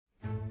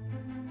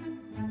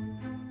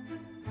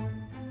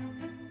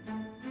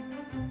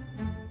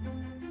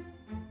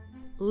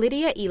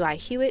Lydia Eli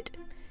Hewitt,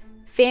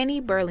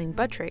 Fanny Burling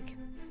Buttrick,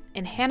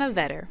 and Hannah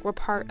Vetter were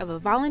part of a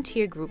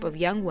volunteer group of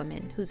young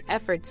women whose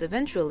efforts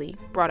eventually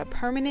brought a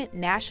permanent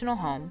national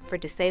home for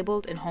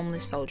disabled and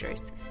homeless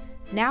soldiers,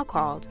 now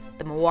called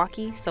the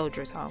Milwaukee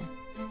Soldiers' Home.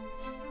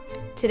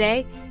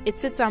 Today, it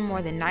sits on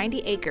more than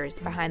 90 acres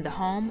behind the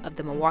home of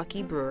the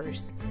Milwaukee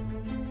Brewers.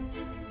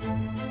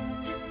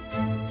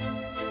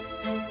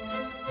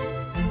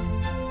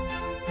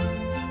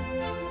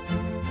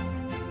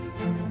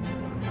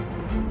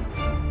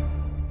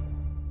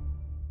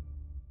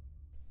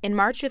 In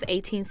March of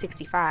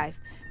 1865,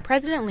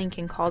 President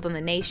Lincoln called on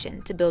the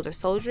nation to build a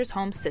soldiers'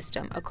 home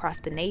system across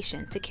the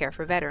nation to care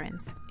for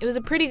veterans. It was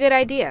a pretty good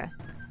idea.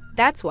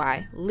 That's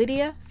why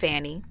Lydia,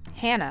 Fanny,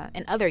 Hannah,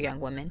 and other young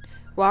women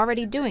were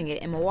already doing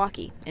it in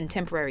Milwaukee in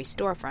temporary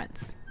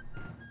storefronts.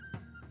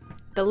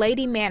 The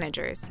lady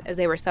managers, as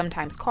they were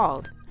sometimes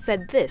called,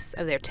 said this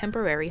of their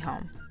temporary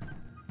home: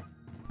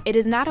 "It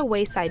is not a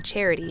wayside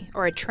charity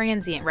or a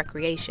transient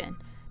recreation,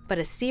 but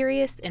a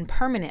serious and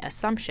permanent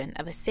assumption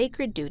of a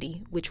sacred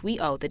duty which we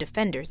owe the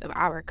defenders of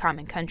our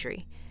common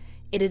country.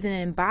 It is an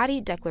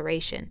embodied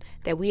declaration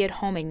that we at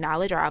home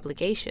acknowledge our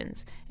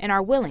obligations and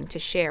are willing to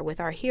share with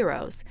our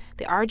heroes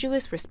the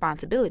arduous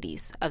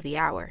responsibilities of the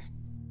hour."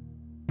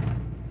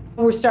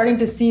 We're starting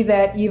to see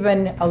that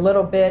even a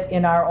little bit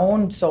in our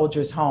own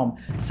soldiers' home.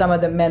 Some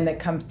of the men that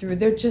come through,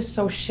 they're just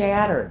so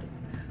shattered.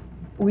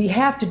 We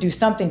have to do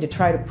something to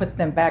try to put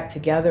them back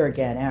together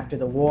again after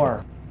the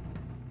war.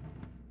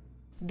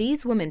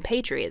 These women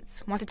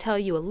patriots want to tell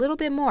you a little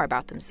bit more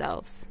about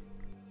themselves.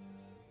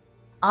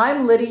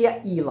 I'm Lydia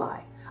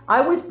Eli.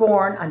 I was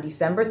born on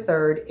December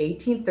 3rd,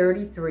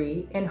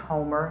 1833 in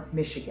Homer,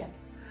 Michigan.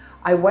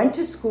 I went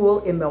to school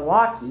in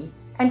Milwaukee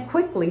and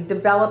quickly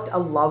developed a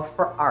love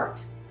for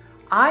art.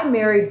 I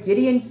married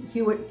Gideon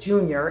Hewitt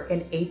Jr.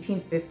 in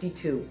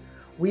 1852.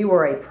 We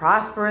were a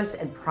prosperous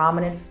and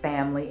prominent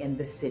family in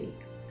the city.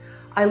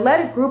 I led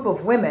a group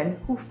of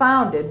women who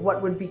founded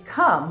what would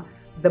become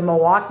the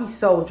Milwaukee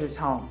Soldiers'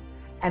 Home,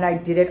 and I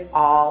did it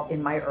all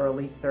in my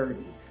early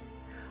 30s.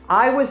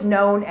 I was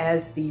known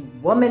as the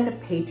Woman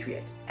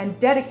Patriot and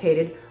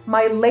dedicated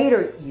my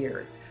later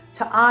years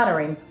to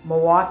honoring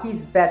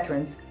Milwaukee's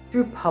veterans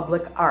through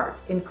public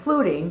art,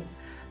 including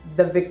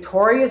the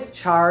Victorious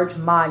Charge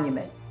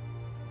Monument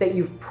that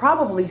you've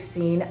probably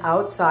seen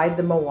outside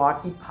the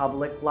Milwaukee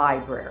Public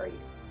Library.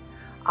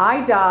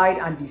 I died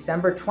on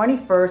December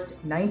 21st,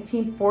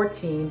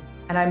 1914,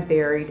 and I'm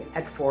buried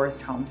at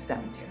Forest Home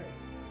Cemetery.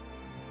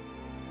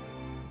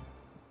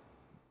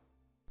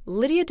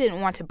 Lydia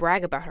didn't want to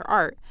brag about her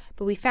art,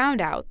 but we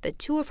found out that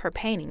 2 of her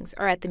paintings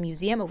are at the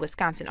Museum of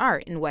Wisconsin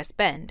Art in West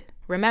Bend.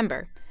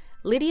 Remember,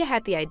 Lydia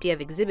had the idea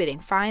of exhibiting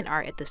fine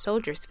art at the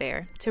Soldiers'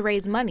 Fair to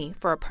raise money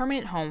for a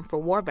permanent home for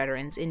war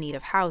veterans in need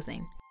of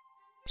housing.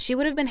 She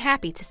would have been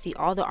happy to see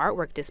all the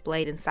artwork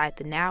displayed inside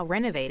the now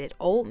renovated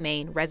Old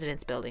Main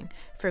Residence Building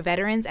for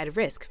veterans at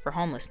risk for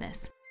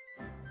homelessness.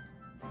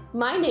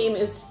 My name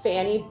is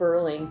Fanny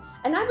Burling,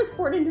 and I was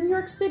born in New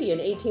York City in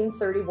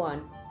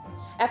 1831.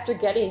 After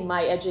getting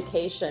my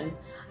education,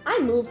 I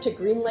moved to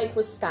Green Lake,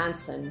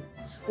 Wisconsin,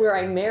 where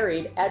I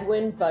married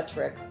Edwin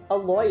Buttrick, a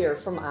lawyer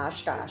from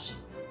Oshkosh.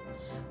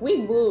 We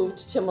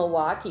moved to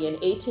Milwaukee in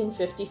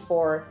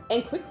 1854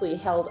 and quickly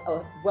held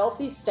a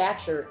wealthy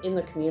stature in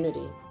the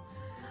community.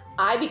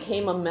 I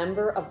became a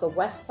member of the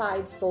West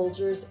Side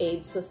Soldiers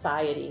Aid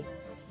Society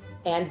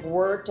and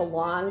worked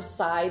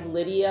alongside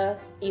Lydia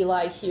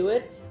Eli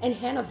Hewitt and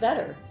Hannah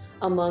Vetter,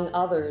 among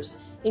others,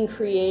 in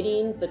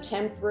creating the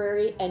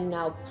temporary and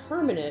now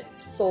permanent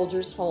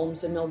soldiers'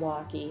 homes in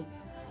Milwaukee.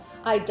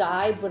 I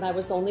died when I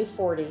was only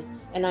 40,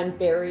 and I'm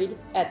buried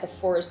at the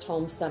Forest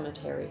Home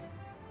Cemetery.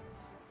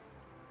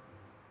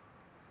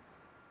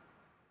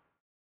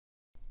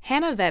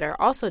 Hannah Vetter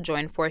also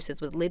joined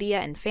forces with Lydia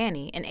and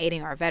Fanny in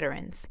aiding our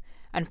veterans.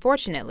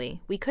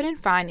 Unfortunately, we couldn't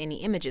find any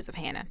images of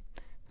Hannah,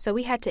 so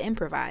we had to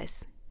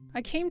improvise.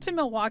 I came to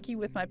Milwaukee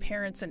with my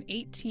parents in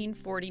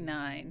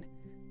 1849.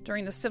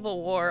 During the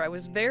Civil War, I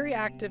was very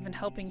active in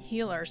helping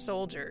heal our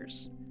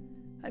soldiers.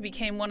 I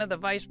became one of the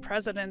vice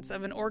presidents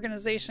of an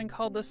organization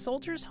called the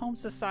Soldiers' Home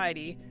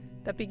Society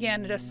that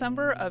began in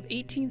December of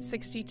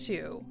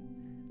 1862.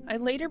 I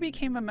later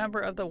became a member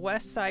of the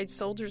West Side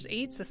Soldiers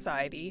Aid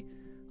Society,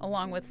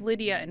 along with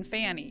Lydia and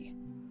Fanny.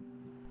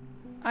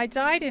 I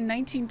died in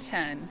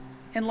 1910,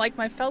 and like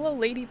my fellow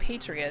lady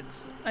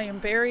patriots, I am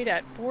buried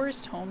at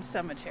Forest Home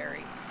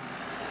Cemetery.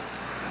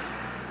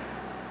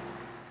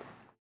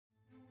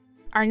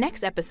 Our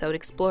next episode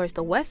explores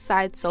the West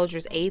Side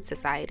Soldiers Aid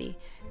Society,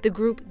 the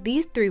group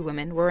these 3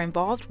 women were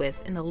involved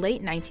with in the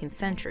late 19th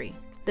century.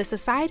 The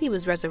society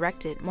was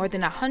resurrected more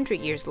than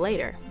 100 years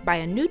later by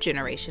a new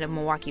generation of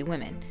Milwaukee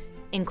women,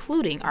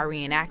 including our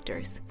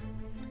reenactors.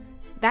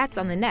 That's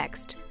on the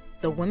next,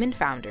 The Women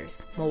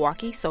Founders,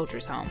 Milwaukee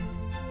Soldiers' Home.